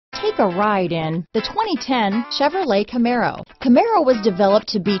Take a ride in the 2010 Chevrolet Camaro. Camaro was developed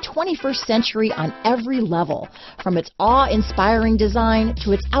to be 21st century on every level, from its awe-inspiring design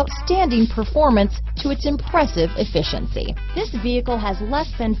to its outstanding performance to its impressive efficiency. This vehicle has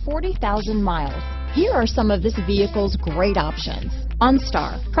less than 40,000 miles. Here are some of this vehicle's great options: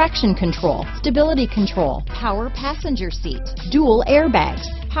 OnStar, traction control, stability control, power passenger seat, dual airbags,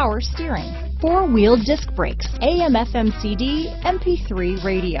 power steering, four-wheel disc brakes, AM/FM CD, MP3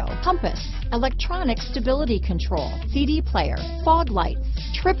 radio, compass, electronic stability control, CD player, fog lights,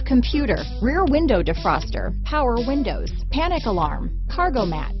 trip computer, rear window defroster, power windows, panic alarm, cargo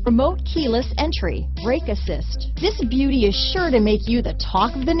mat, remote keyless entry, brake assist. This beauty is sure to make you the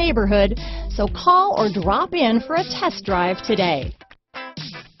talk of the neighborhood, so call or drop in for a test drive today.